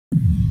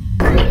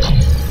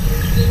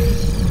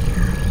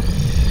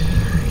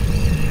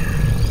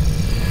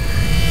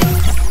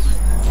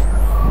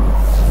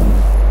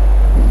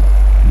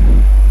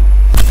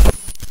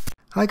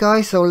Hi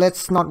guys, so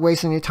let's not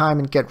waste any time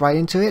and get right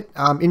into it.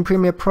 In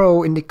Premiere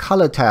Pro, in the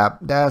Color tab,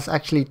 there's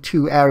actually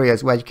two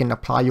areas where you can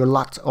apply your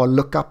LUT or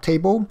lookup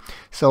table.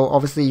 So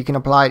obviously you can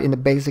apply it in the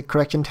Basic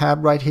Correction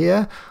tab right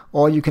here,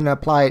 or you can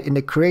apply it in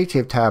the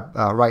Creative tab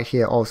right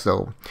here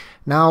also.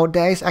 Now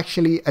there is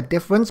actually a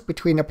difference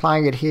between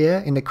applying it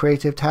here in the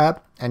Creative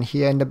tab and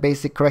here in the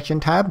Basic Correction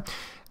tab.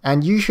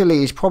 And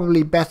usually it's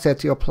probably better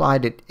to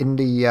apply it in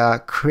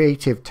the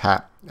Creative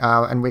tab.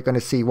 And we're going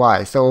to see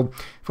why. So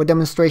for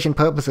demonstration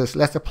purposes,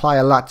 let's apply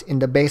a LUT in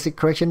the Basic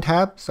Correction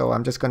tab. So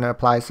I'm just going to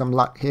apply some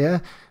LUT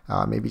here,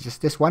 maybe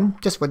just this one,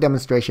 just for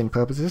demonstration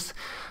purposes.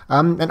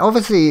 And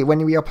obviously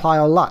when we apply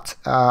a LUT,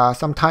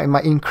 sometimes it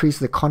might increase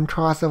the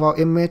contrast of our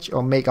image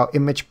or make our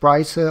image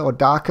brighter or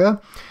darker.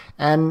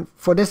 And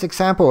for this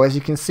example, as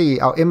you can see,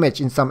 our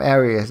image in some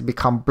areas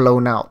become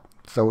blown out.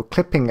 So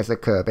clipping has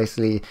occurred.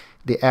 Basically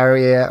the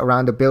area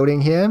around the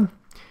building here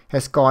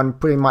has gone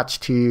pretty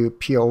much to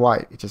pure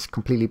white. It's just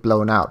completely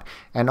blown out.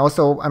 And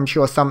also I'm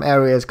sure some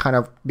areas kind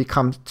of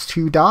become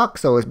too dark,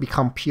 so it's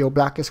become pure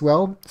black as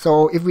well.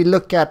 So if we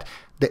look at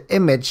the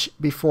image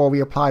before we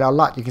applied our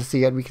LUT, you can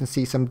see that we can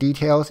see some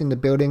details in the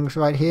buildings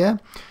right here.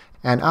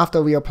 And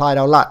after we applied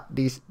our LUT,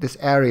 this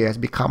area has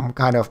become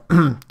kind of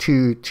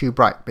too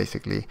bright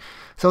basically.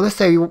 So let's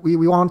say we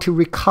want to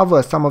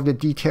recover some of the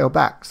detail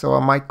back. So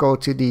I might go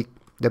to the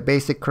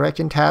Basic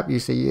Correction tab. You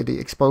see the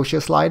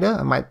exposure slider.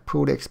 I might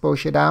pull the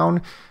exposure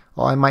down,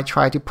 or I might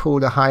try to pull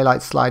the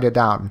highlight slider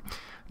down.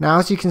 Now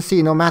as you can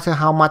see, no matter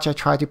how much I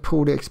try to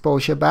pull the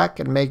exposure back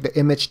and make the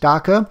image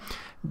darker,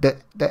 the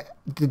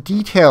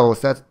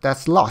details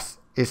that's lost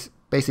is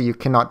basically you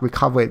cannot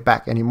recover it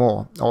back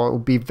anymore, or it will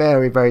be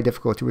very, very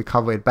difficult to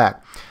recover it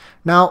back.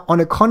 Now on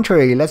the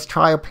contrary, let's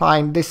try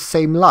applying this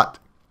same LUT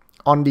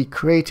on the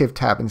Creative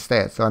tab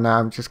instead. So now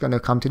I'm just going to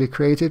come to the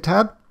Creative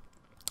tab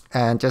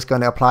and just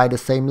going to apply the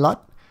same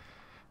LUT,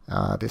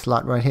 this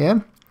LUT right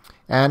here.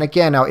 And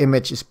again, our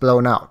image is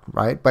blown out,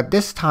 right? But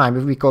this time,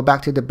 if we go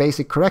back to the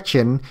Basic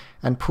Correction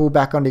and pull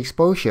back on the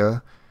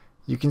exposure,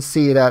 you can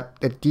see that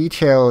the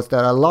details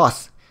that are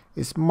lost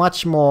is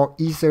much more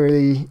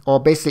easily, or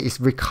basically is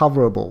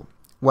recoverable.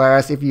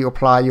 Whereas if you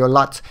apply your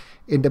LUT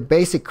in the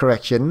Basic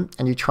Correction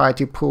and you try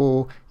to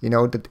pull,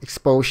 the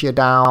exposure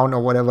down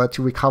or whatever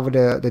to recover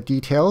the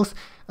details,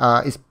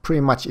 it's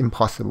pretty much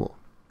impossible.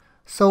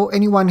 So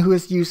anyone who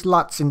has used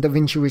LUTs in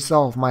DaVinci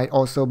Resolve might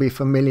also be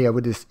familiar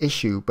with this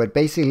issue, but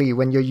basically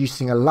when you're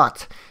using a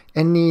LUT,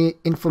 any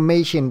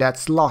information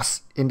that's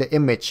lost in the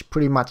image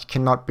pretty much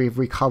cannot be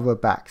recovered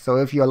back. So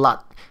if your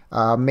LUT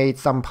made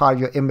some part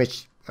of your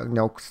image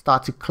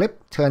start to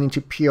clip, turn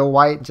into pure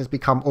white, just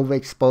become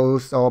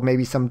overexposed, or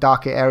maybe some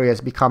darker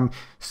areas become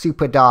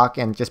super dark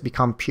and just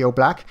become pure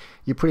black,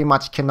 you pretty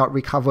much cannot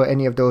recover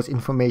any of those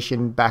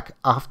information back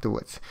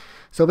afterwards.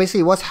 So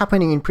basically what's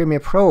happening in Premiere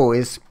Pro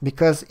is,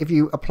 because if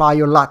you apply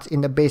your LUT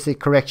in the Basic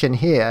Correction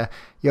here,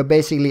 you're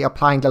basically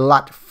applying the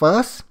LUT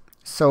first.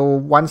 So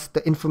once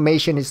the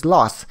information is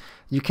lost,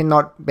 you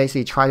cannot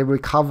basically try to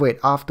recover it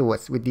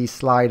afterwards with these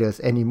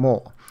sliders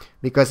anymore.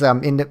 Because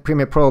in the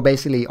Premiere Pro,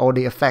 basically all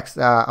the effects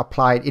are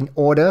applied in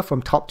order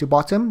from top to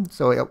bottom.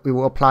 So we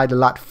will apply the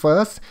LUT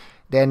first,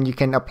 then you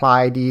can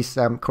apply these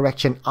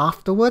correction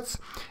afterwards,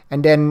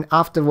 and then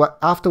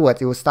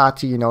afterwards it will start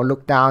to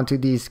look down to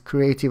these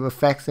creative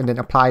effects and then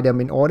apply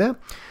them in order.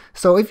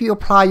 So if you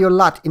apply your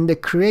LUT in the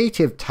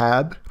Creative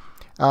tab,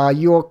 all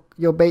your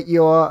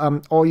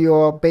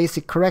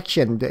Basic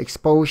Correction, the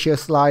exposure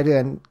slider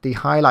and the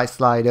highlight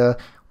slider,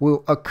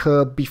 will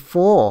occur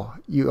before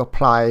you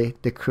apply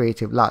the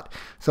Creative LUT.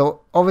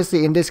 So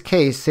obviously in this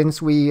case,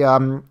 since we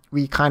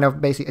kind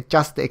of basically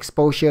adjust the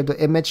exposure of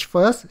the image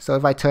first, so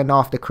if I turn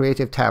off the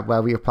Creative tab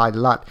where we apply the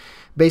LUT,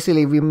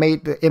 basically we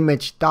made the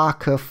image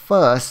darker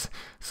first,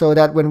 so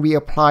that when we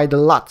apply the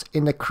LUT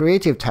in the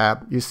Creative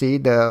tab, you see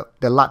the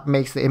LUT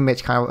makes the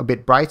image kind of a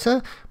bit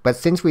brighter. But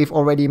since we've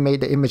already made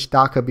the image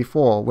darker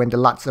before, when the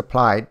LUT's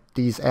applied,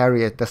 these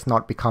areas does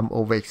not become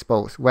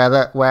overexposed.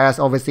 Whereas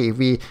obviously if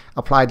we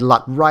apply the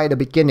LUT right at the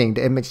beginning,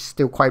 the image is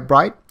still quite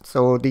bright,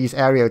 so these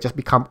areas just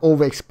become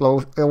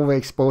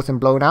overexposed and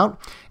blown out,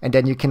 and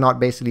then you cannot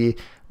basically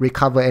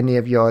recover any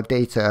of your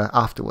data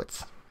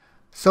afterwards.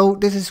 So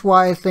this is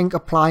why I think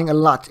applying a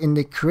LUT in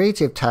the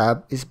Creative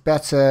tab is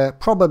better,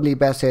 probably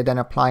better than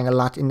applying a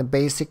LUT in the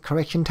Basic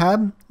Correction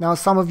tab. Now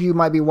some of you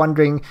might be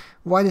wondering,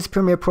 why does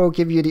Premiere Pro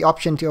give you the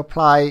option to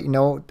apply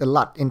the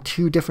LUT in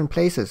two different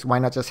places? Why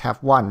not just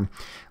have one?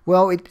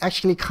 Well, it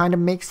actually kind of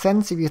makes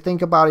sense if you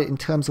think about it in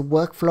terms of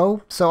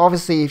workflow. So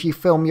obviously if you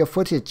film your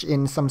footage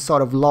in some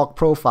sort of log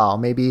profile,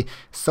 maybe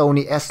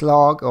Sony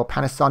S-Log or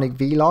Panasonic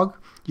V-Log,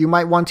 you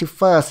might want to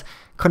first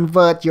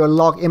convert your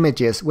log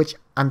images, which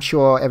I'm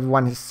sure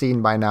everyone has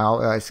seen by now.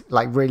 It's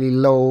like really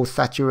low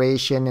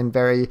saturation and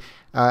very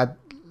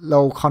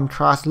low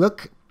contrast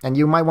look. And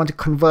you might want to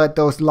convert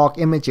those log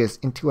images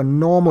into a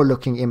normal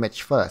looking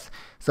image first.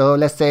 So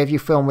let's say if you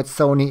film with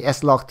Sony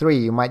S-Log 3,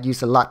 you might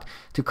use a LUT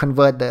to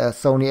convert the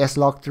Sony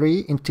S-Log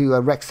 3 into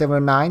a Rec.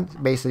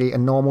 709, basically a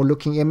normal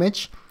looking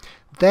image.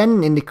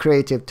 Then in the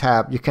Creative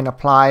tab, you can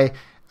apply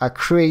a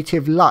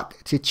creative LUT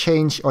to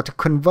change or to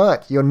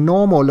convert your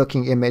normal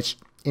looking image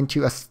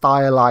into a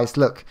stylized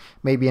look,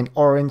 maybe an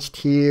orange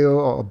teal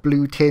or a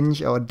blue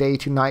tinge or day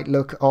to night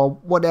look or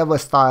whatever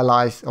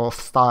stylized or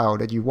style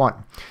that you want.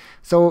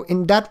 So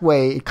in that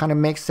way, it kind of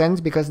makes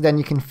sense because then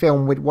you can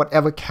film with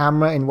whatever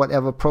camera in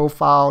whatever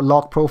profile,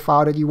 log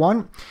profile that you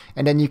want.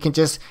 And then you can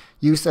just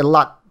use a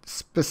LUT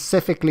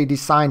specifically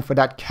designed for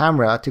that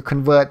camera to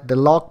convert the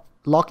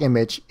log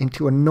image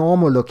into a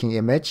normal looking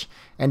image.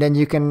 And then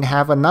you can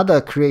have another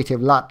creative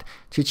LUT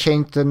to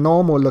change the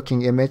normal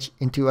looking image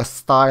into a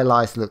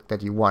stylized look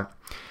that you want.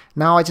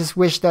 Now I just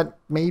wish that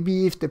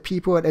maybe if the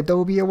people at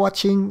Adobe are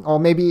watching, or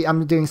maybe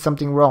I'm doing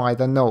something wrong, I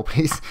don't know,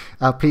 please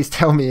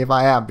tell me if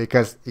I am,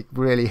 because it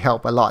really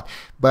helped a lot.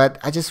 But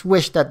I just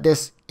wish that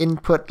this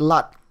input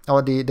LUT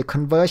or the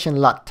conversion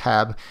LUT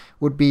tab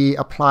would be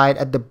applied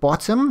at the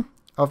bottom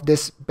of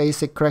this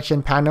basic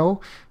correction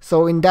panel.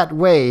 So in that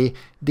way,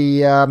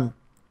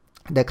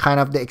 the kind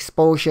of the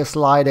exposure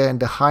slider and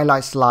the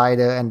highlight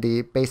slider and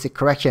the basic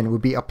correction will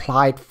be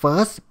applied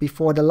first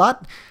before the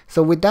LUT.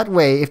 So with that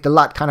way, if the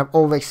LUT kind of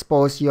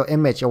overexpose your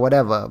image or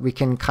whatever, we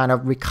can kind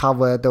of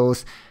recover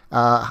those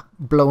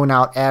blown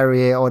out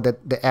area or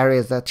the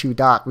areas that are too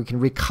dark. We can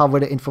recover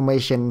the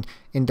information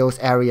in those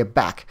areas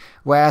back.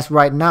 Whereas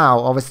right now,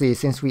 obviously,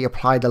 since we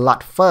apply the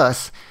LUT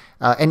first,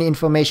 any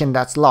information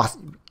that's lost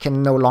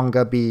can no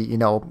longer be,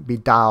 be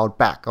dialed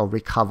back or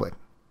recovered.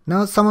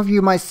 Now, some of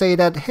you might say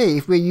that, hey,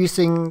 if we're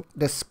using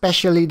the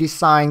specially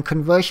designed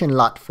conversion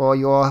LUT for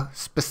your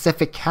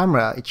specific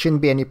camera, it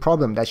shouldn't be any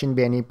problem. There shouldn't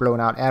be any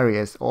blown out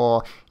areas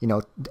or,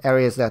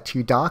 areas that are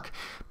too dark.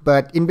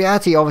 But in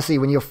reality, obviously,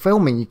 when you're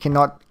filming, you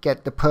cannot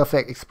get the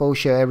perfect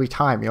exposure every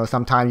time.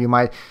 Sometimes you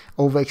might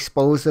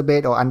overexpose a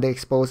bit or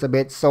underexpose a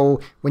bit. So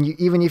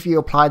even if you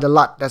apply the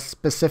LUT that's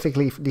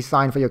specifically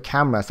designed for your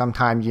camera,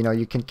 sometimes,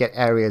 you can get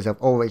areas of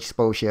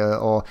overexposure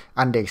or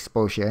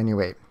underexposure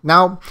anyway.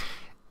 Now,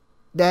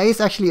 there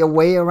is actually a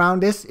way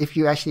around this if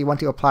you actually want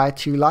to apply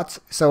 2 LUTs.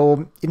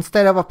 So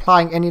instead of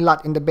applying any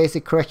LUT in the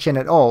basic correction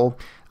at all,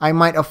 I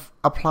might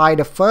apply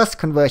the first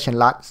conversion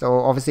LUT. So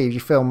obviously if you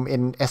film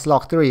in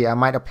S-Log3, I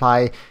might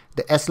apply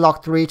the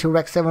S-Log3 to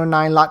Rec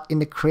 709 LUT in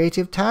the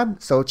creative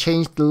tab. So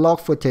change the log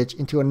footage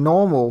into a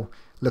normal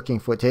looking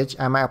footage.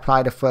 I might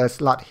apply the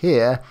first LUT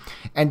here.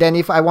 And then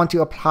if I want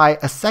to apply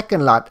a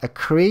second LUT, a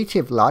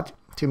creative LUT,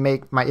 to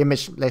make my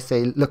image, let's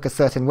say, look a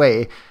certain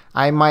way,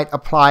 I might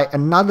apply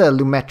another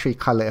Lumetri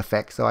color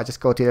effect. So I just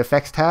go to the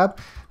effects tab,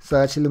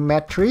 search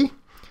Lumetri,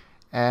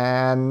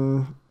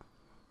 and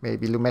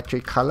maybe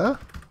Lumetri color.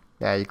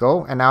 There you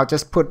go. And I'll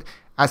just put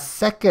a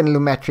second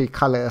Lumetri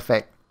color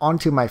effect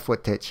onto my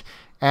footage.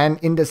 And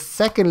in the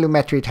second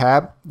Lumetri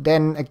tab,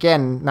 then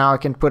again, now I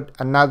can put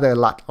another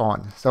LUT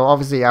on. So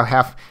obviously I'll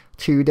have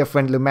 2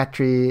 different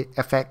Lumetri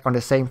effect on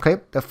the same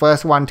clip. The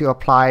first one to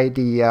apply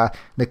the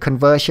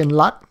conversion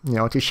LUT,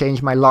 to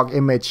change my log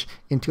image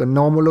into a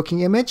normal looking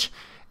image.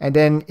 And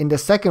then in the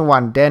second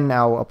one, then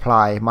I'll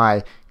apply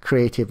my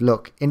creative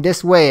look. In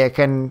this way, I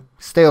can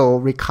still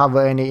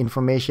recover any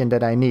information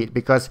that I need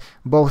because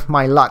both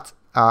my LUTs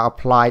are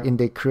applied in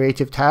the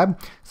creative tab.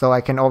 So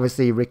I can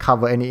obviously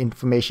recover any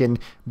information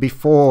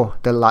before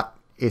the LUT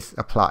is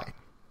applied.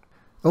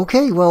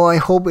 Okay, well, I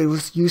hope it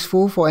was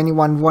useful for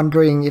anyone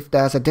wondering if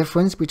there's a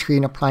difference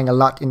between applying a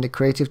LUT in the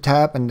creative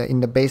tab and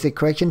in the basic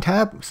correction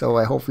tab. So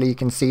hopefully you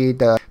can see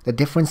the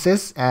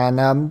differences.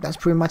 And that's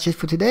pretty much it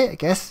for today, I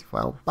guess.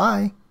 Well,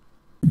 bye.